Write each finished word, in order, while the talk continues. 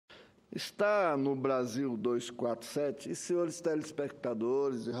Está no Brasil 247, e senhores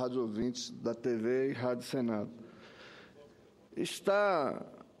telespectadores e radiovintes da TV e Rádio Senado, está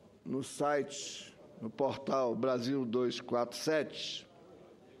no site, no portal Brasil 247,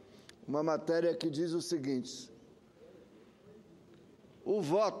 uma matéria que diz o seguinte: o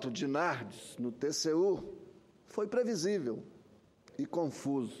voto de Nardes no TCU foi previsível e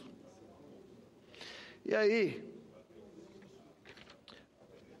confuso. E aí,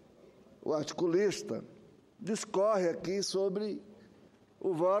 o articulista discorre aqui sobre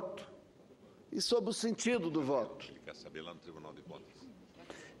o voto e sobre o sentido do voto. Ele quer saber lá no Tribunal de Contas.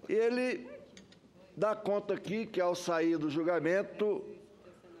 E ele dá conta aqui que, ao sair do julgamento,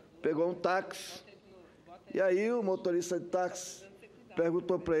 pegou um táxi, e aí o motorista de táxi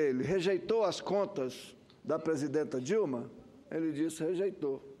perguntou para ele: rejeitou as contas da presidenta Dilma? Ele disse: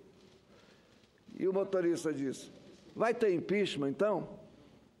 rejeitou. E o motorista disse: vai ter impeachment, então?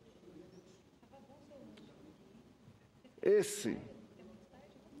 Esse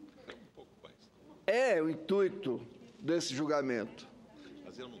é o intuito desse julgamento.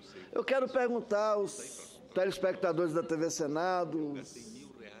 Eu quero perguntar aos telespectadores da TV Senado,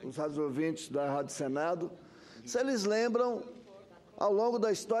 os radiovintes da Rádio Senado, se eles lembram, ao longo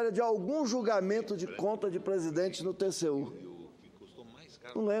da história, de algum julgamento de conta de presidente no TCU.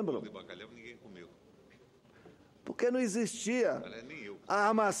 Não lembram. Porque não existia a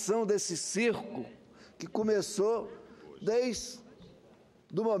armação desse circo que começou desde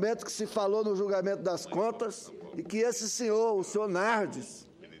o momento que se falou no julgamento das contas e que esse senhor, o senhor Nardes,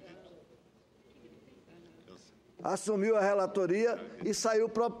 assumiu a relatoria e saiu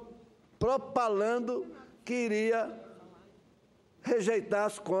propalando que iria rejeitar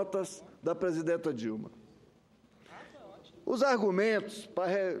as contas da presidenta Dilma. Os argumentos para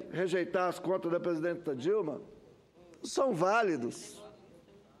rejeitar as contas da presidenta Dilma são válidos.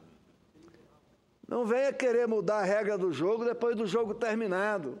 Não venha querer mudar a regra do jogo depois do jogo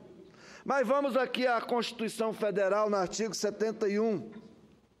terminado. Mas vamos aqui à Constituição Federal, no artigo 71.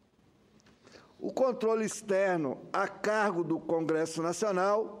 O controle externo a cargo do Congresso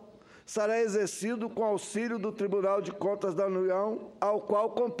Nacional será exercido com auxílio do Tribunal de Contas da União, ao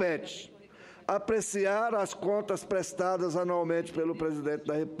qual compete apreciar as contas prestadas anualmente pelo Presidente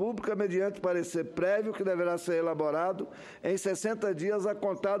da República, mediante parecer prévio que deverá ser elaborado em 60 dias a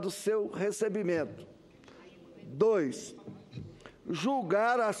contar do seu recebimento. 2.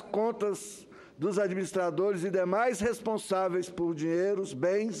 Julgar as contas dos administradores e demais responsáveis por dinheiros,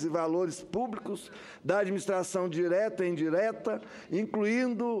 bens e valores públicos da administração direta e indireta,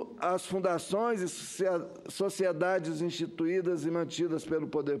 incluindo as fundações e sociedades instituídas e mantidas pelo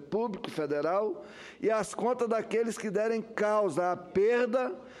Poder Público Federal, e as contas daqueles que derem causa à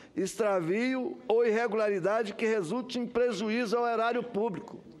perda, extravio ou irregularidade que resulte em prejuízo ao erário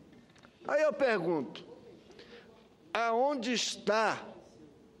público. Aí eu pergunto: aonde está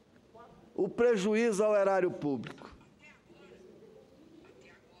o prejuízo ao erário público?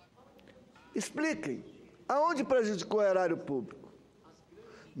 Expliquem. Aonde prejudicou o erário público?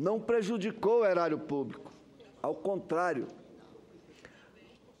 Não prejudicou o erário público. Ao contrário.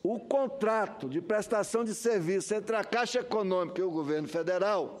 O contrato de prestação de serviço entre a Caixa Econômica e o governo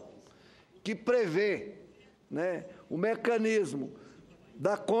federal, que prevê, o mecanismo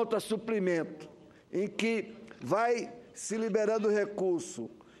da conta suplemento, em que vai se liberando recurso,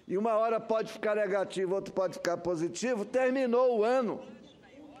 e uma hora pode ficar negativo, outra pode ficar positivo, terminou o ano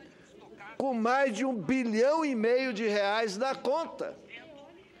com mais de R$1,5 bilhão na conta.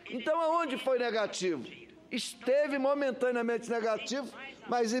 Então, aonde foi negativo? Esteve momentaneamente negativo,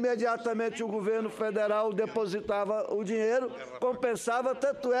 mas imediatamente o governo federal depositava o dinheiro, compensava,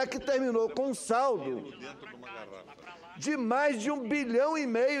 tanto é que terminou com um saldo de mais de R$1,5 bilhão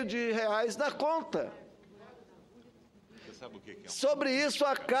na conta. Sabe o que é Sobre isso,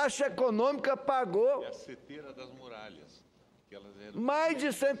 a Caixa Econômica pagou mais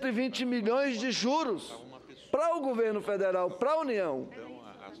de 120 milhões de juros para o governo federal, para a União.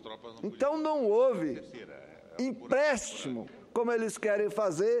 Então, não houve empréstimo, como eles querem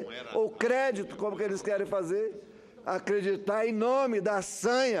fazer, ou crédito, como eles querem fazer, acreditar em nome da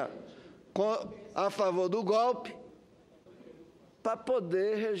sanha a favor do golpe, para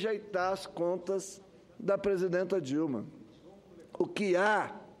poder rejeitar as contas da presidenta Dilma. O que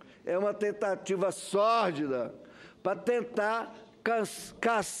há é uma tentativa sórdida para tentar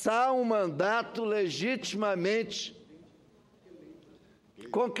caçar um mandato legitimamente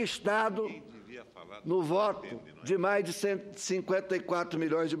conquistado no voto de mais de 154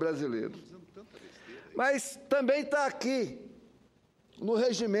 milhões de brasileiros. Mas também está aqui, no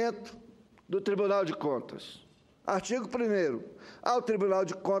regimento do Tribunal de Contas, Artigo 1º. Ao Tribunal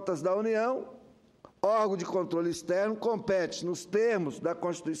de Contas da União, órgão de controle externo, compete, nos termos da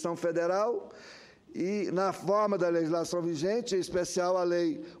Constituição Federal e na forma da legislação vigente, em especial a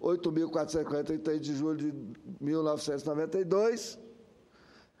Lei 8.443 de julho de 1992,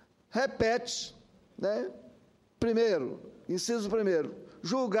 repete, né? Primeiro, inciso 1º,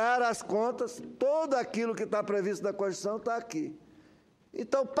 julgar as contas, todo aquilo que está previsto na Constituição está aqui.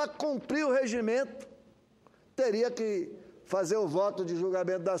 Então, para cumprir o regimento, teria que fazer o voto de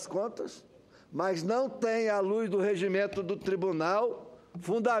julgamento das contas, mas não tem, à luz do regimento do tribunal,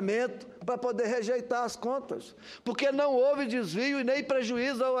 fundamento para poder rejeitar as contas, porque não houve desvio e nem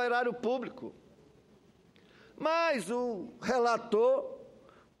prejuízo ao erário público. Mas o relator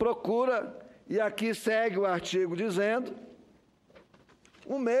procura, e aqui segue o artigo dizendo,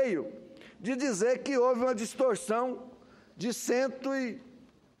 um meio de dizer que houve uma distorção de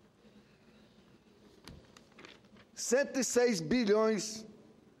 106 bilhões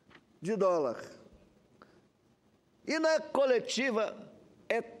de dólares. E na coletiva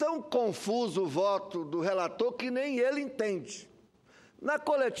é tão confuso o voto do relator que nem ele entende. Na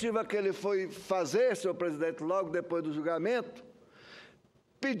coletiva que ele foi fazer, senhor presidente, logo depois do julgamento,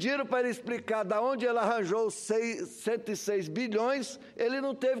 pediram para ele explicar de onde ele arranjou os 106 bilhões, ele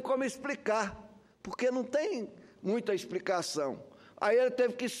não teve como explicar, porque não tem muita explicação. Aí ele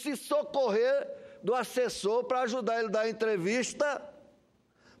teve que se socorrer do assessor para ajudar ele a dar a entrevista,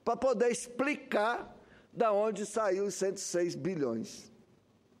 para poder explicar de onde saiu os 106 bilhões.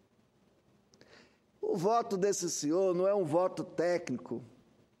 O voto desse senhor não é um voto técnico,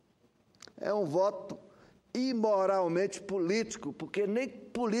 é um voto imoralmente político, porque nem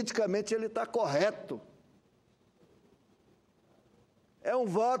politicamente ele está correto. É um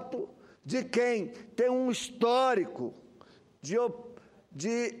voto de quem tem um histórico de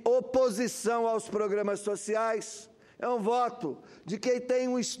oposição aos programas sociais, é um voto de quem tem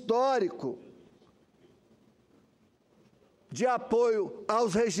um histórico de apoio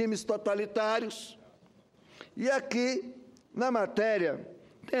aos regimes totalitários. E aqui, na matéria,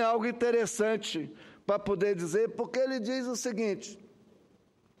 tem algo interessante para poder dizer, porque ele diz o seguinte,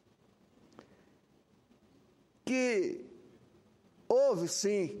 que houve,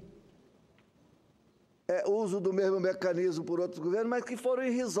 sim, uso do mesmo mecanismo por outros governos, mas que foram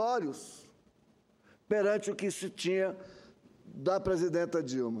irrisórios perante o que se tinha da presidenta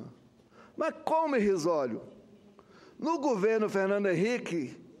Dilma. Mas como irrisório? No governo Fernando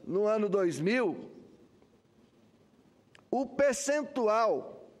Henrique, no ano 2000, o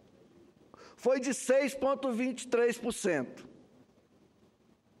percentual foi de 6,23%.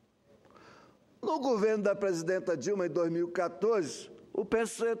 No governo da presidenta Dilma, em 2014, o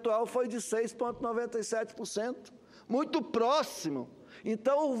percentual foi de 6,97%, muito próximo.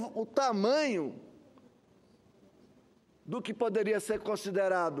 Então, o tamanho do que poderia ser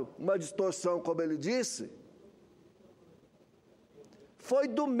considerado uma distorção, como ele disse, foi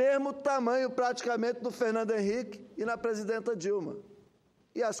do mesmo tamanho, praticamente, do Fernando Henrique e na presidenta Dilma.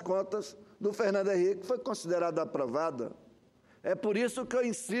 E as contas do Fernando Henrique foi considerada aprovada. É por isso que eu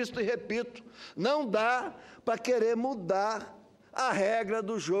insisto e repito, não dá para querer mudar a regra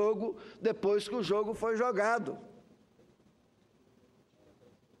do jogo depois que o jogo foi jogado.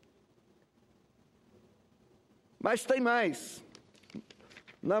 Mas tem mais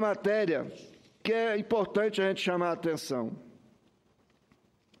na matéria que é importante a gente chamar a atenção.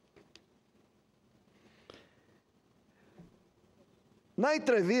 Na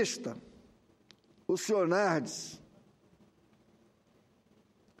entrevista, o senhor Nardes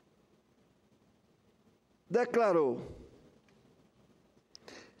declarou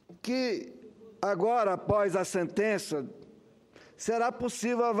que agora, após a sentença, será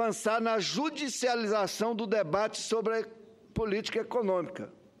possível avançar na judicialização do debate sobre a política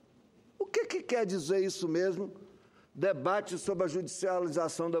econômica. O que quer dizer isso mesmo, debate sobre a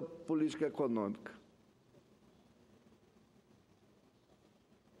judicialização da política econômica?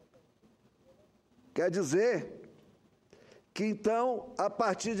 Quer dizer que, então, a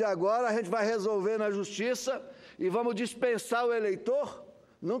partir de agora, a gente vai resolver na justiça e vamos dispensar o eleitor?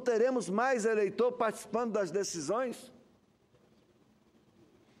 Não teremos mais eleitor participando das decisões?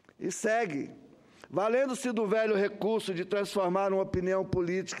 E segue. Valendo-se do velho recurso de transformar uma opinião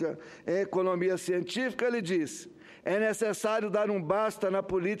política em economia científica, ele diz: é necessário dar um basta na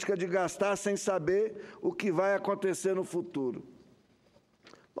política de gastar sem saber o que vai acontecer no futuro.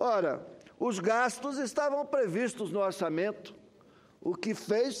 Ora, os gastos estavam previstos no orçamento. O que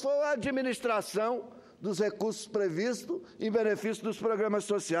fez foi a administração dos recursos previstos em benefício dos programas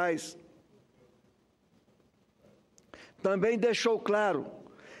sociais. Também deixou claro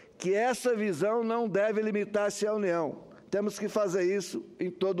que essa visão não deve limitar-se à União. Temos que fazer isso em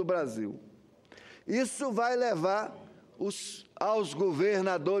todo o Brasil. Isso vai levar aos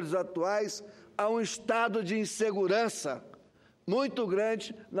governadores atuais a um estado de insegurança muito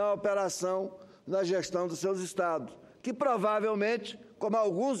grande na operação, na gestão dos seus estados, que provavelmente, como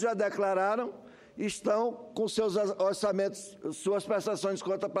alguns já declararam, estão com seus orçamentos, suas prestações de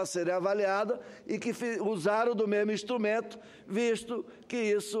conta para serem avaliadas e que usaram do mesmo instrumento, visto que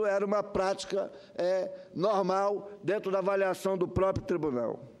isso era uma prática normal dentro da avaliação do próprio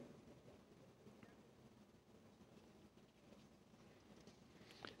tribunal.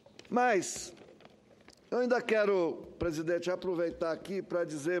 Mas eu ainda quero, presidente, aproveitar aqui para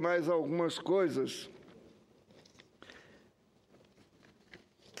dizer mais algumas coisas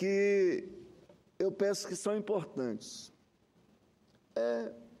que eu penso que são importantes.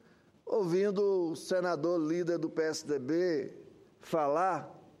 Ouvindo o senador líder do PSDB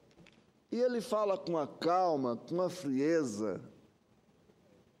falar, e ele fala com uma calma, com uma frieza,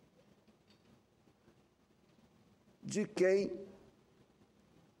 de quem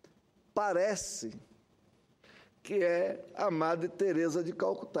parece que é a Madre Teresa de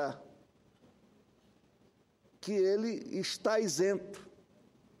Calcutá, que ele está isento.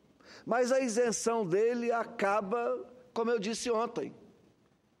 Mas a isenção dele acaba, como eu disse ontem,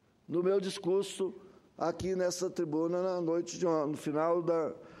 no meu discurso aqui nessa tribuna na noite de ontem, no final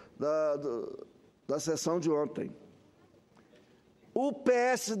da sessão de ontem. O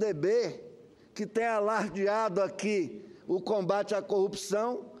PSDB, que tem alardeado aqui o combate à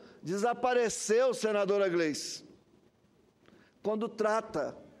corrupção, desapareceu, senadora Gleice, quando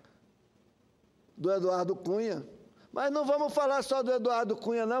trata do Eduardo Cunha. Mas não vamos falar só do Eduardo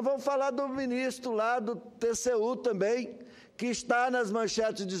Cunha, não, vamos falar do ministro lá do TCU também, que está nas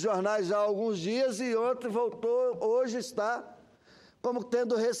manchetes de jornais já há alguns dias e ontem voltou, hoje está, como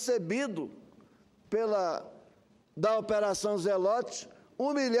tendo recebido da Operação Zelote,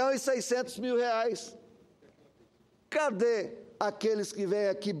 R$1.600.000. Cadê aqueles que vêm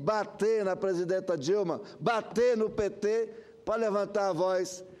aqui bater na presidenta Dilma, bater no PT, para levantar a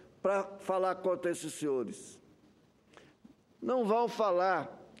voz, para falar contra esses senhores? Não vão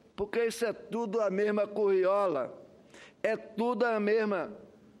falar, porque isso é tudo a mesma curriola, é tudo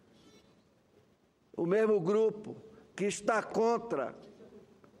o mesmo grupo que está contra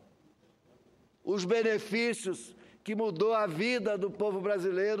os benefícios que mudou a vida do povo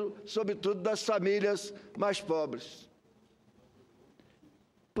brasileiro, sobretudo das famílias mais pobres.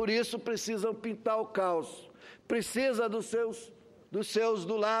 Por isso precisam pintar o caos, precisa dos seus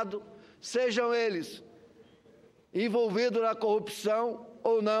do lado, sejam eles envolvido na corrupção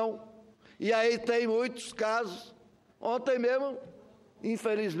ou não, e aí tem muitos casos. Ontem mesmo,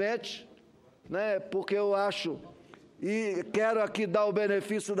 infelizmente, porque eu acho, e quero aqui dar o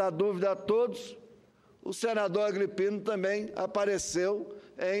benefício da dúvida a todos, o senador Agripino também apareceu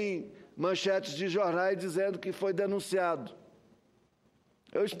em manchetes de jornais dizendo que foi denunciado.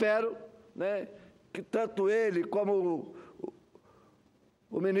 Eu espero que tanto ele como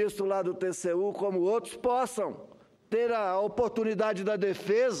o ministro lá do TCU, como outros, possam ter a oportunidade da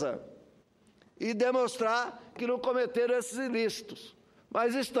defesa e demonstrar que não cometeram esses ilícitos,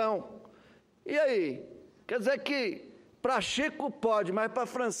 mas estão. E aí? Quer dizer que para Chico pode, mas para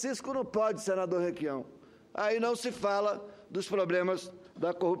Francisco não pode, senador Requião. Aí não se fala dos problemas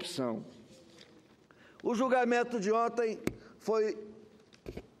da corrupção. O julgamento de ontem foi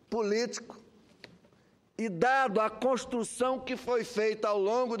político e, dado a construção que foi feita ao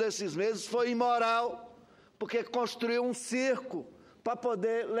longo desses meses, foi imoral, porque construiu um circo para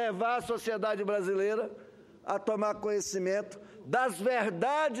poder levar a sociedade brasileira a tomar conhecimento das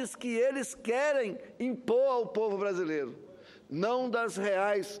verdades que eles querem impor ao povo brasileiro, não das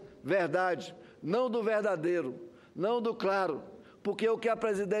reais verdades, não do verdadeiro, não do claro, porque o que a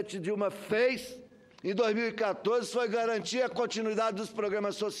presidente Dilma fez em 2014 foi garantir a continuidade dos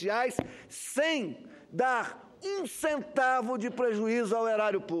programas sociais sem dar um centavo de prejuízo ao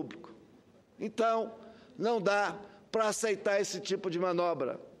erário público. Então, não dá para aceitar esse tipo de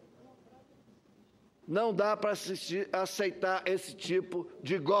manobra. Não dá para aceitar esse tipo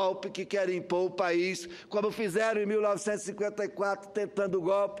de golpe que querem impor o país, como fizeram em 1954, tentando o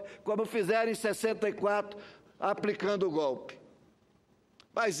golpe, como fizeram em 64, aplicando o golpe.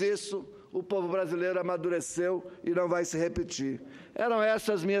 Mas isso o povo brasileiro amadureceu e não vai se repetir. Eram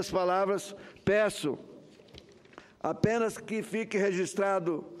essas minhas palavras. Peço apenas que fique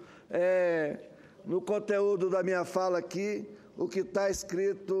registrado no conteúdo da minha fala aqui o que está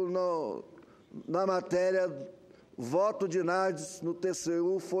escrito na matéria. Voto de Nardes no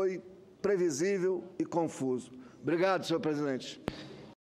TCU foi previsível e confuso. Obrigado, senhor presidente.